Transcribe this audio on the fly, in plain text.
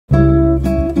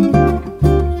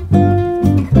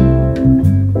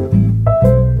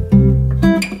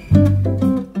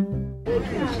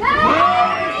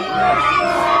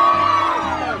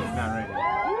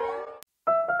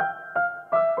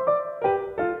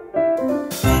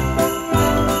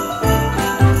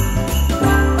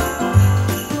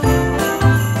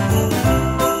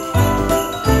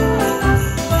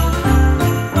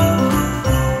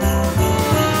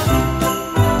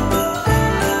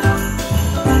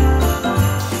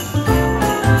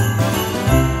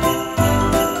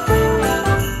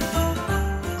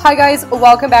Hi guys,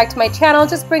 welcome back to my channel.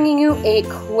 Just bringing you a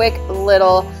quick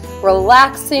little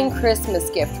relaxing Christmas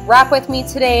gift wrap with me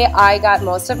today. I got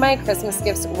most of my Christmas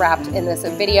gifts wrapped in this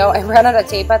video. I ran out of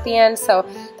tape at the end, so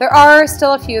there are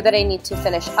still a few that I need to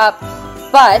finish up.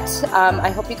 But I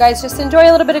hope you guys just enjoy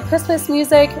a little bit of Christmas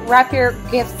music, wrap your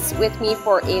gifts with me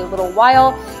for a little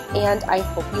while, and I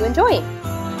hope you enjoy.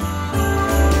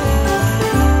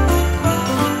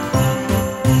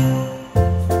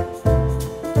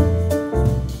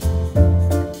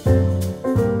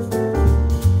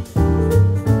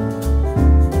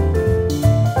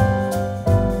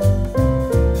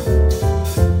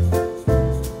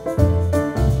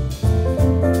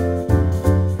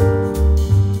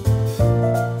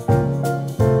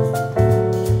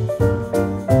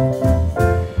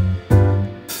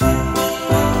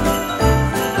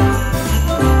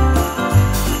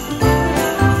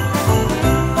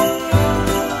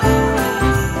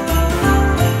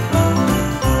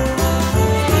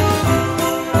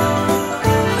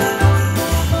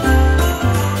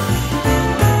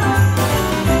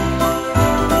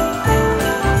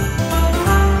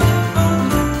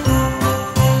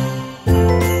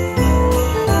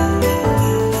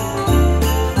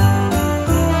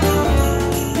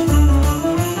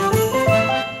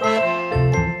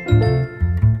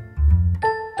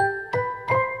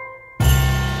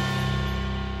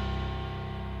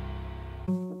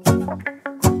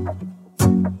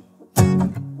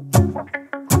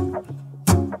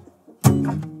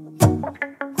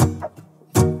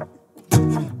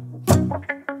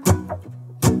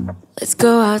 Let's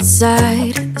go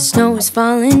outside, the snow is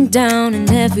falling down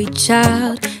and every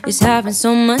child is having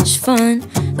so much fun.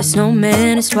 The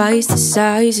snowman is twice the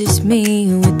size as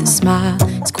me, with a smile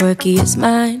as quirky as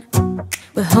mine.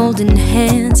 We're holding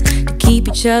hands to keep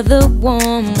each other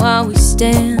warm while we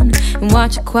stand and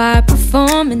watch a choir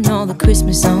performing all the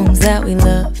Christmas songs that we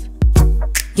love.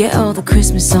 Yeah, all the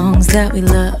Christmas songs that we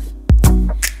love.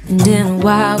 And in a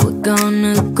while we're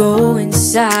gonna go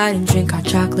inside and drink our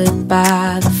chocolate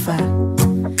by the fire.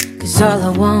 'Cause all I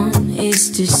want is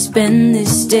to spend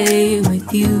this day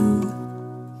with you.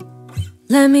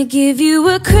 Let me give you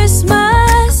a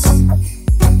Christmas,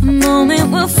 a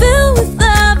moment we'll fill with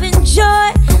love and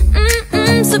joy.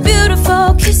 So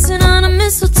beautiful, kissing on a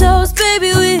mistletoe,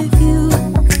 baby, with you.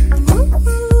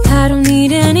 I don't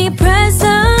need any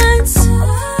presents,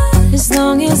 as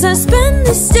long as I spend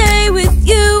this day with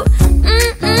you.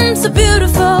 So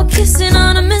beautiful, kissing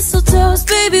on a mistletoe,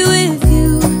 baby, with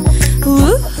you.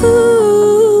 Ooh.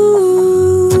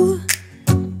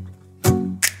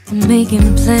 I'm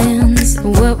making plans for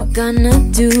what we're gonna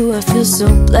do. I feel so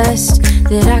blessed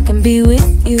that I can be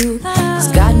with you, 'cause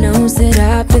God knows that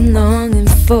I've been longing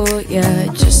for you. I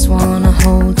just wanna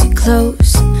hold you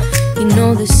close. You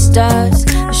know the stars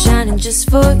are shining just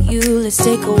for you. Let's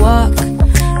take a walk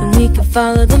and we can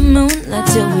follow the moonlight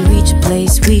till we reach a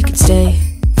place we can stay.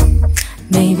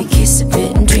 Maybe kiss a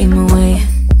bit and dream away.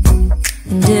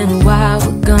 And in a while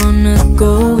we're gonna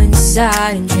go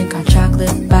inside and drink our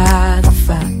chocolate by the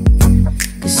fire.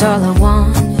 'Cause all I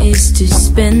want is to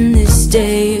spend this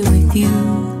day with you.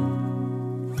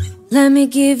 Let me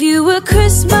give you a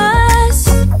Christmas,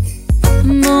 a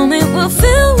moment we'll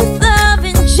fill with love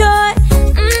and joy.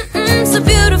 So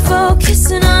beautiful,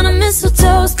 kissing on a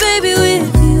mistletoe, baby,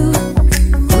 with you.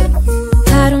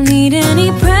 I don't need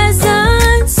any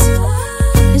presents,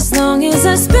 as long as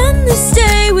I spend this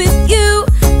day with you.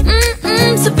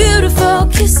 So beautiful,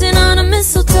 kissing on a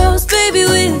mistletoe, baby,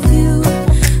 with you.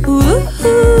 Ooh.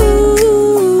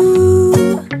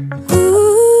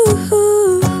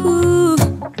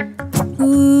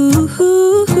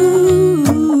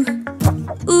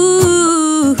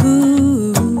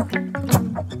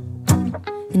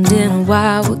 And in a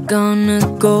while we're gonna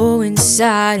go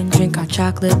inside and drink our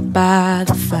chocolate by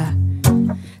the fire.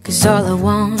 'Cause all I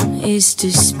want is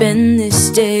to spend this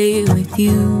day with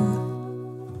you.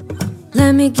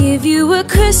 Let me give you a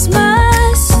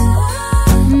Christmas,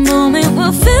 a moment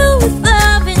we'll fill with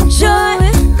love and joy.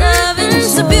 Love and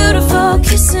so beautiful,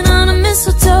 kissing on a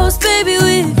mistletoe, baby,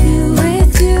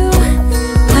 with you.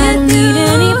 I don't need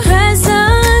any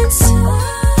presents,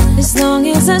 as long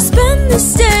as I spend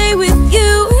this day with you.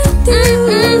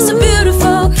 So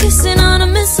beautiful, kissing on a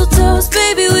mistletoe,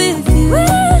 baby, with you.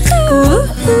 Ooh.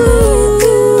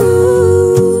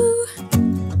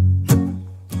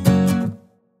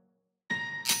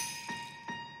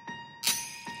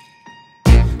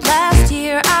 Last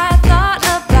year I thought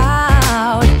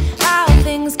about how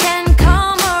things can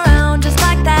come around just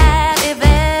like that if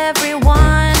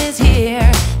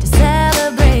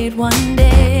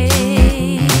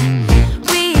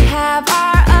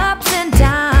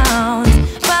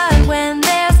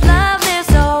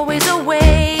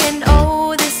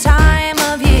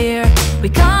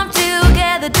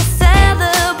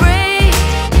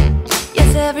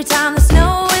every time the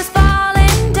snow is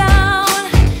falling down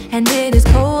and it is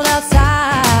cold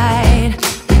outside,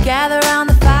 we gather around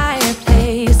the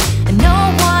fireplace and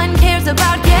no one cares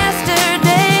about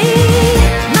yesterday.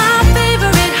 My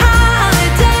favorite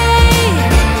holiday,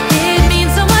 it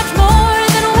means so much more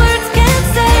than words can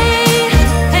say.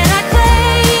 And I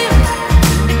claim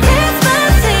that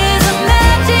Christmas is a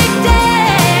magic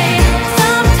day.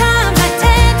 Sometimes I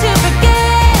tend to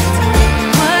forget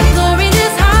what glory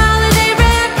this holiday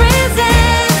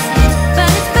represents, but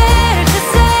it's fair to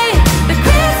say that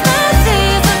Christmas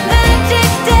is a magic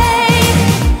day.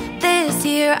 This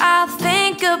year I'll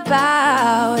think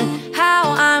about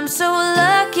how I'm so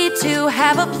lucky to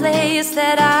have a place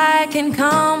that I can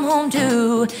come home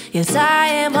to. Yes, I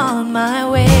am on my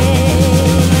way.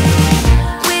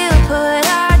 We'll put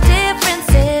our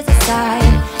differences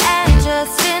aside and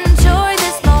just enjoy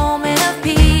this moment of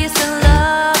peace and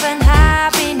love and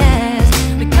happiness.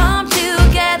 We come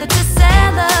together to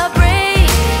celebrate.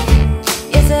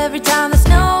 Yes, every time the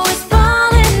snow is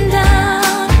falling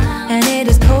down and it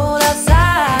is cold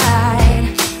outside,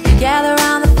 we gather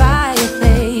around the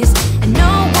fireplace and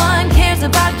no one cares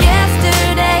about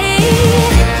yesterday.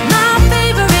 My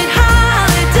favorite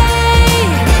holiday,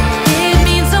 it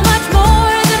means so much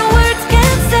more than words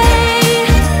can say.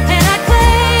 And I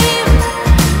claim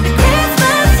that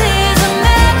Christmas is a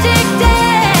magic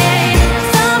day.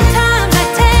 Sometimes I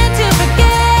tend to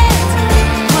forget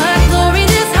what glory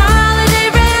this holiday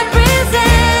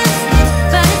represents,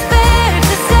 but it's fair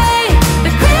to say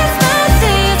that Christmas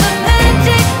is a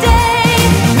magic day.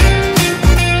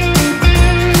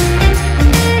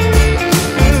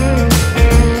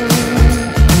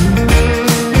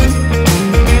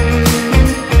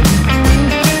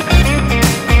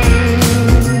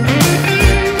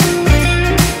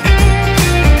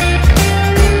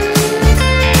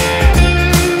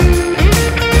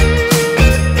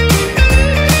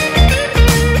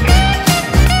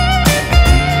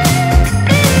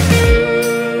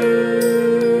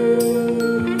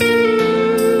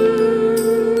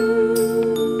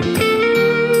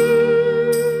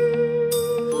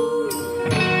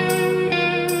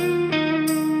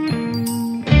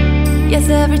 Yes,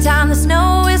 every time the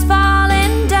snow is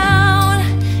falling down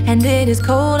and it is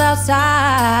cold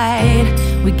outside,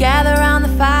 we gather around the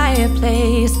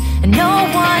fireplace and no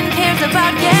one cares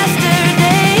about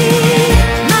yesterday.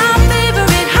 My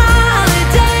favorite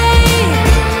holiday,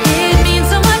 it means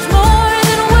so much more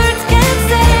than words can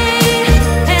say.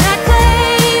 And I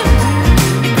claim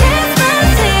that Christmas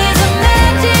is a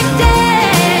magic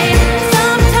day.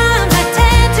 Sometimes I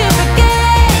tend to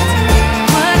forget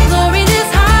what glory this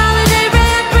holiday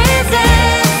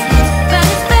represents, but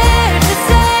it's fair to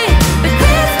say that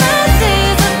Christmas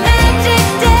is a magic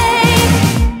day.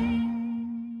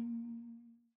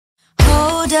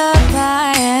 Hold up,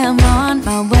 I am on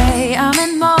my way, I'm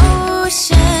in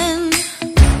motion.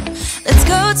 Let's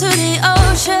go to the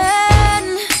ocean.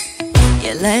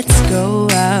 Yeah, let's go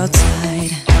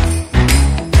outside.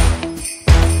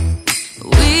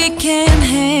 We can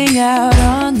hang out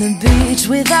on the beach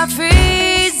without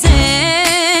freezing.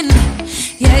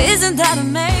 Yeah, isn't that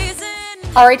amazing?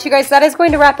 Alright, you guys, that is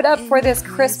going to wrap it up for this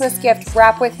Christmas gift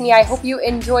wrap with me. I hope you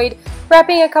enjoyed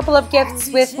wrapping a couple of gifts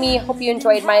with me. Hope you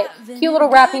enjoyed my cute little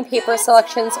wrapping paper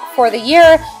selections for the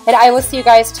year. And I will see you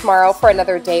guys tomorrow for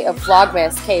another day of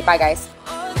Vlogmas. Okay, bye guys.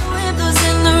 All the windows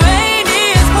and the rain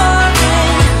is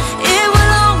pouring. It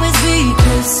will always be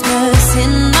Christmas.